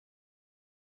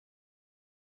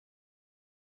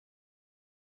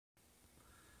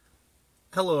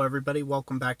Hello everybody,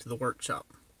 welcome back to the workshop.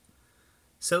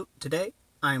 So today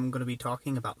I'm going to be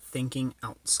talking about thinking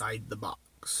outside the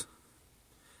box.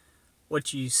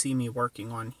 What you see me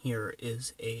working on here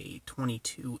is a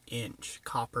 22-inch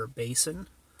copper basin.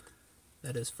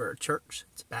 That is for a church.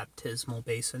 It's a baptismal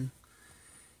basin.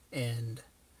 And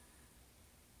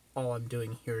all I'm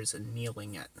doing here is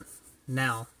annealing it.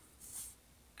 Now,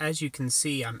 as you can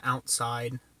see, I'm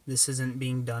outside. This isn't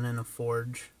being done in a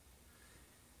forge.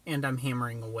 And I'm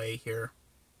hammering away here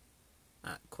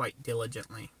quite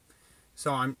diligently.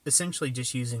 So I'm essentially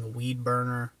just using a weed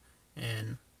burner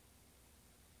and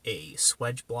a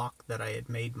swedge block that I had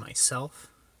made myself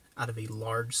out of a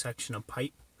large section of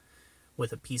pipe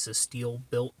with a piece of steel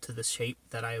built to the shape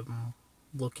that I'm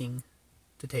looking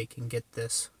to take and get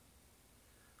this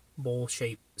bowl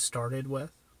shape started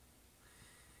with.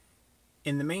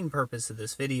 And the main purpose of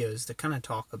this video is to kind of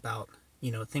talk about,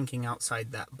 thinking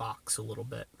outside that box a little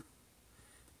bit.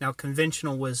 Now,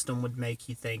 conventional wisdom would make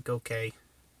you think, okay,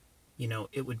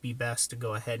 it would be best to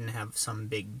go ahead and have some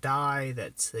big die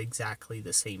that's exactly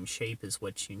the same shape as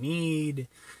what you need,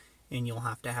 and you'll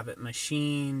have to have it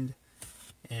machined,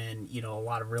 and, a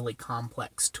lot of really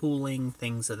complex tooling,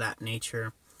 things of that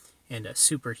nature, and a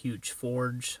super huge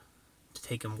forge to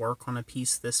take and work on a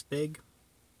piece this big.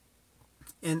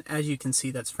 And as you can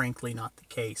see, that's frankly not the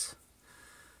case.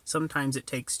 Sometimes it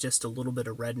takes just a little bit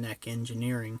of redneck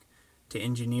engineering to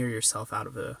engineer yourself out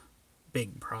of a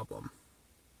big problem.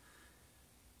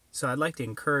 So I'd like to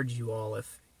encourage you all,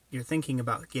 if you're thinking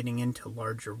about getting into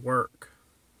larger work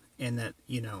and that,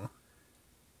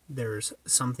 there's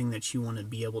something that you want to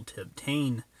be able to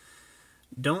obtain,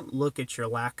 don't look at your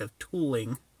lack of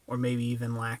tooling or maybe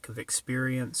even lack of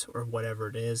experience or whatever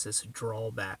it is as a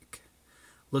drawback.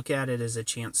 Look at it as a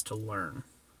chance to learn.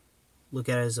 Look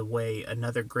at it as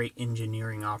another great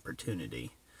engineering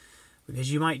opportunity, because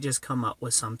you might just come up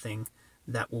with something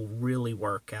that will really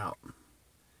work out.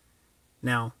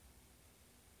 Now,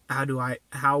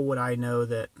 how would I know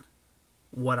that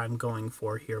what I'm going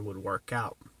for here would work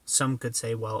out? Some could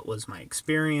say, well, it was my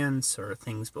experience or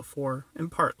things before,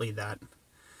 and partly that.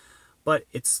 But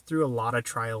it's through a lot of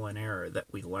trial and error that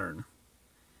we learn.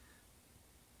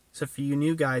 So for you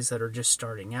new guys that are just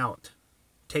starting out,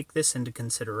 take this into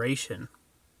consideration,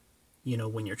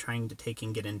 when you're trying to take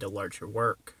and get into larger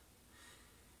work.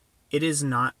 It is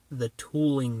not the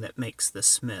tooling that makes the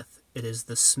smith. It is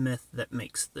the smith that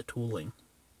makes the tooling.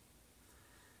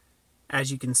 As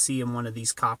you can see in one of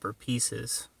these copper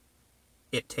pieces,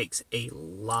 it takes a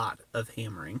lot of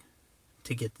hammering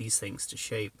to get these things to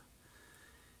shape.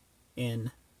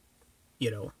 And,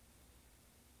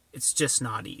 it's just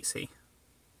not easy.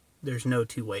 There's no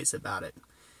two ways about it.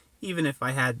 Even if I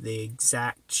had the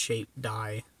exact shape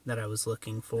die that I was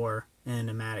looking for in a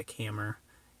pneumatic hammer,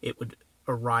 it would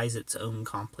arise its own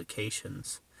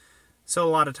complications. So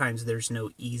a lot of times there's no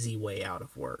easy way out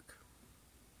of work.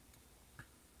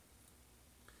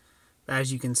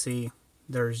 As you can see,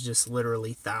 there's just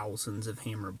literally thousands of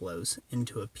hammer blows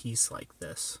into a piece like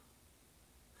this.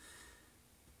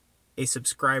 A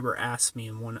subscriber asked me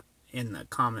in the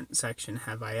comment section,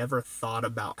 have I ever thought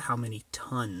about how many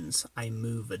tons I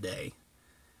move a day?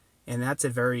 And that's a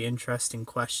very interesting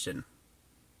question.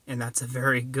 And that's a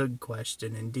very good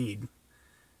question indeed.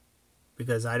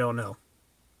 Because I don't know.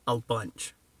 A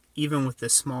bunch. Even with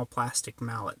this small plastic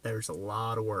mallet, there's a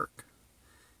lot of work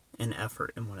and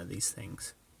effort in one of these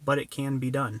things. But it can be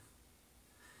done.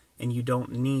 And you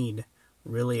don't need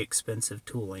really expensive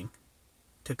tooling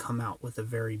to come out with a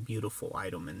very beautiful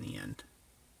item in the end.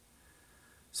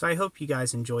 So I hope you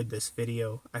guys enjoyed this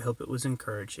video. I hope it was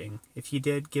encouraging. If you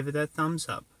did, give it a thumbs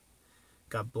up.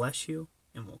 God bless you,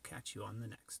 and we'll catch you on the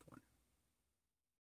next one.